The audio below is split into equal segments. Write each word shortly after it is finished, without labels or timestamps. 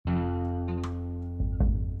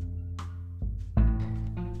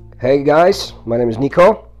Hey guys, my name is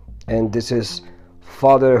Nico, and this is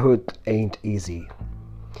Fatherhood Ain't Easy.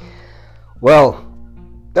 Well,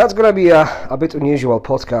 that's gonna be a bit unusual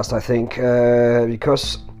podcast, I think,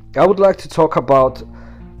 because I would like to talk about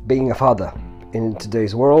being a father in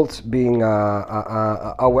today's world, being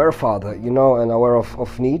a aware father, and aware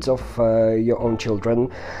of needs of your own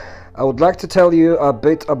children. I would like to tell you a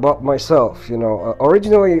bit about myself.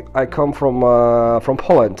 Originally I come from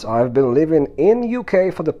Poland. I've been living in UK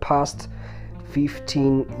for the past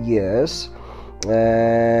 15 years,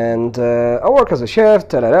 and I work as a chef.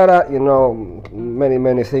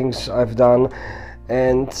 Many things I've done,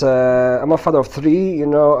 and I'm a father of three.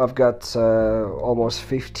 I've got almost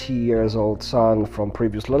 50 years old son from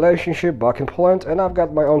previous relationship back in Poland, and I've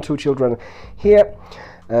got my own two children here.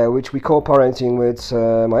 Which we co-parenting with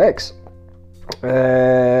my ex.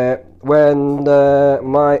 When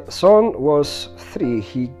my son was 3,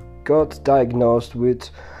 he got diagnosed with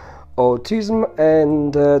autism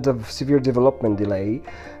and the severe development delay.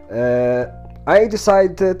 I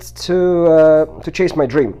decided to chase my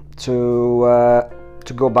dream, to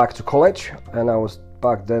go back to college, and I was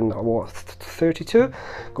back then, I was 32,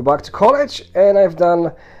 go back to college, and I've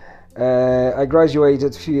done I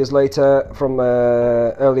graduated a few years later from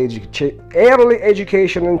early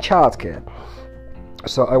education and childcare.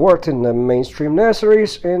 So I worked in the mainstream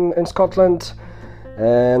nurseries in Scotland,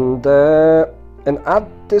 and at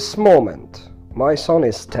this moment, my son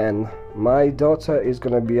is 10. My daughter is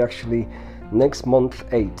gonna be actually next month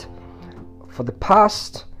 8. For the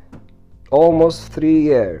past almost 3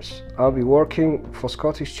 years, I'll be working for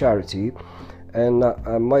Scottish Charity. And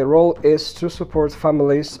my role is to support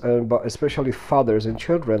families, but especially fathers and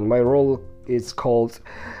children. My role is called,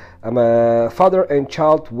 I'm a father and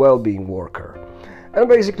child well-being worker. And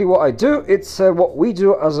basically what I do, it's what we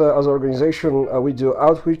do as an organization. We do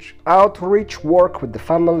outreach work with the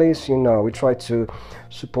families. We try to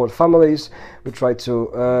support families. We try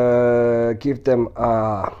to give them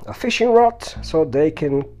a fishing rod so they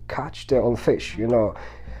can catch their own fish.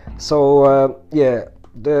 So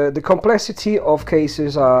The complexity of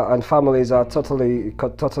cases and families are totally,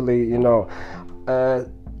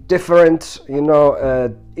 different.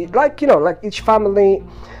 Like each family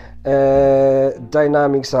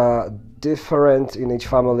dynamics are different in each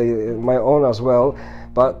family, my own as well.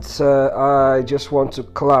 But I just want to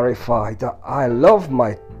clarify that I love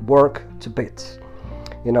my work to bits.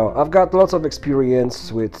 I've got lots of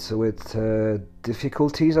experience with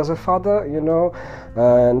difficulties as a father,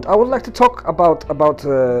 and I would like to talk about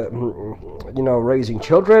raising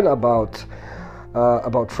children, about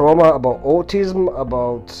trauma, about autism,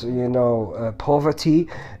 about poverty,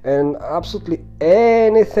 and absolutely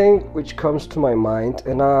anything which comes to my mind.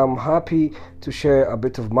 And I'm happy to share a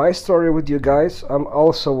bit of my story with you guys. I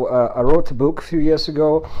wrote a book a few years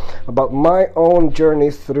ago about my own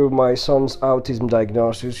journey through my son's autism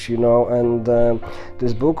diagnosis, and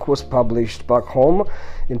this book was published back home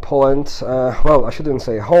in Poland. Well, I shouldn't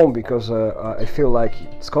say home, because I feel like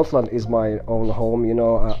Scotland is my own home.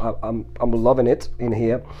 I'm loving it in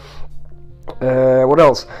here. What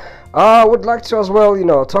else? I would like to as well,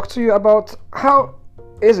 talk to you about how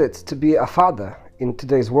is it to be a father in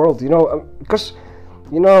today's world. Because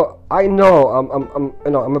I know I'm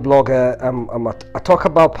a blogger. I talk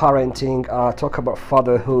about parenting. I talk about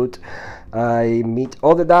fatherhood. I meet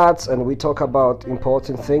other dads, and we talk about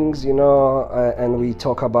important things, and we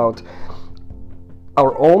talk about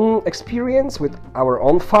our own experience with our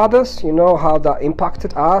own fathers, how that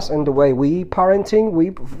impacted us and the way we parenting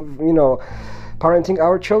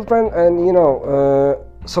our children. And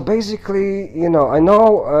so basically, I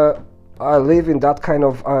know I live in that kind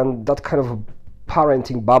of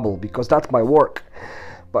parenting bubble, because that's my work,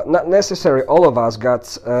 but not necessarily all of us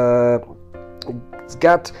got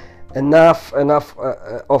enough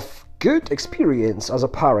of good experience as a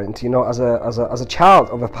parent, as a child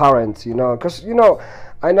of a parent, because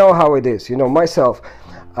I know how it is. Myself,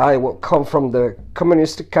 I come from the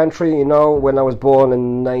communistic country. When I was born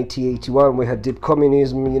in 1981, we had deep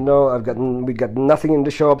communism. We got nothing in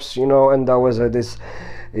the shops. And there was this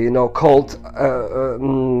called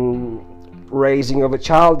raising of a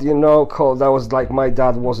child. Called, that was like, my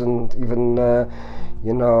dad wasn't even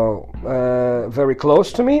very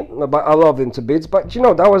close to me, but I loved him to bits. But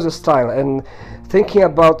that was a style. And thinking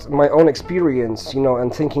about my own experience,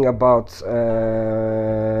 and thinking about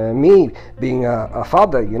me being a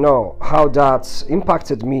father, you know, how that's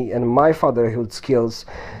impacted me and my fatherhood skills.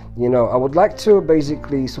 You know, I would like to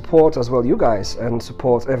basically support as well you guys and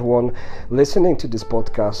support everyone listening to this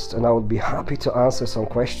podcast, and I would be happy to answer some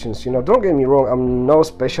questions. You know, don't get me wrong, I'm no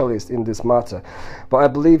specialist in this matter, but I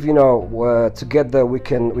believe, you know, together we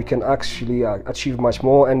can actually achieve much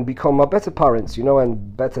more and become a better parents, you know,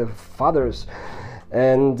 and better fathers.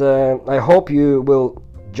 And I hope you will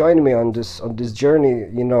join me on this journey,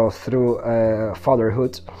 you know, through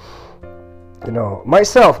fatherhood. You know,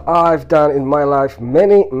 myself, I've done in my life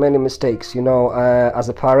many mistakes, you know, as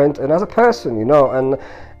a parent and as a person, you know,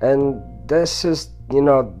 and this is, you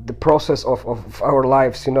know, the process of our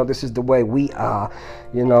lives. You know, this is the way we are.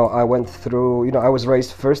 You know, I went through, you know, I was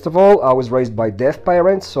raised, first of all, I was raised by deaf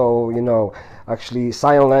parents, so, you know, actually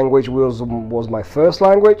sign language was my first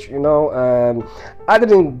language. You know, I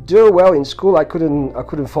didn't do well in school. I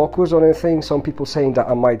couldn't focus on anything. Some people saying that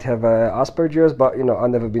I might have Asperger's, but, you know,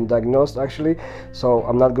 I've never been diagnosed actually, so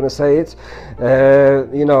I'm not gonna say it.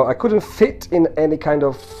 You know, I couldn't fit in any kind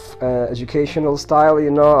of educational style.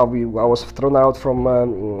 You know, I was thrown out from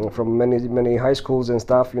many high schools and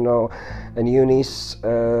stuff, you know, and unis.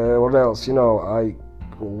 What else? You know, I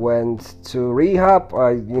went to rehab.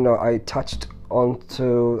 I touched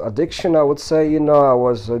onto addiction, I would say. You know, I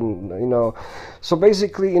was you know, so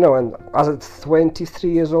basically, you know, and as a 23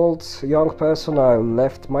 years old young person, I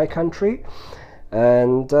left my country.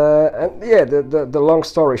 And yeah, the long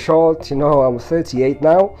story short, you know, I'm 38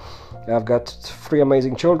 now. I've got 3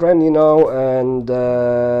 amazing children, you know, and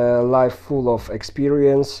life full of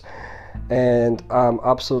experience, and I'm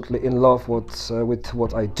absolutely in love with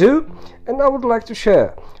what I do, and I would like to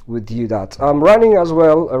share with you that. I'm running as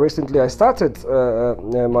well. Recently I started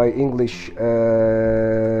my English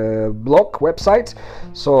blog website,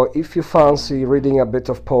 so if you fancy reading a bit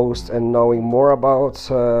of post and knowing more about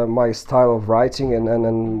my style of writing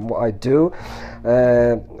and what I do,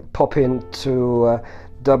 pop into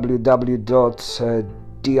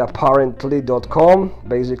www.theapparently.com,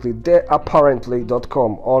 basically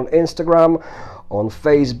theapparently.com, on Instagram, on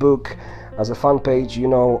Facebook as a fan page, you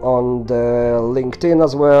know, on the LinkedIn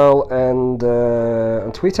as well, and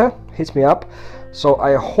on Twitter. Hit me up. So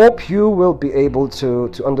I hope you will be able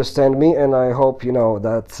to understand me, and I hope, you know,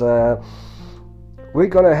 that we're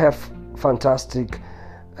gonna have fantastic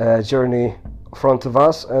journey in front of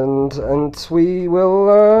us, and we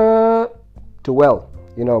will do well.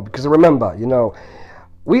 You know, because remember, you know,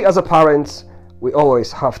 we as a parents, we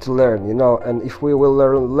always have to learn, you know, and if we will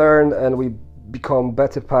learn and we become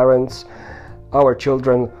better parents, our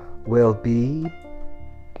children will be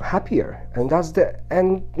happier, and that's the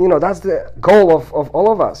goal of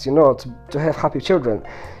all of us, you know, to have happy children.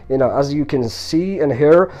 You know, as you can see and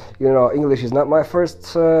hear, you know, English is not my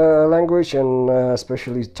first language, and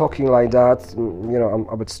especially talking like that, you know, I'm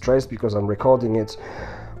a bit stressed because I'm recording it.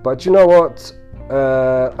 But you know what?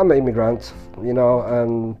 I'm an immigrant, you know,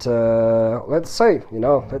 and let's say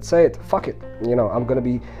it, fuck it, you know, I'm gonna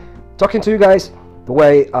be talking to you guys the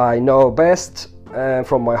way I know best,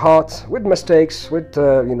 from my heart, with mistakes, with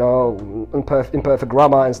you know, imperfect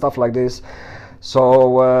grammar and stuff like this.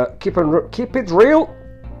 So keep it real,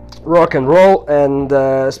 rock and roll, and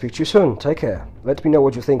speak to you soon. Take care. Let me know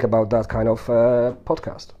what you think about that kind of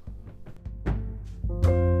podcast.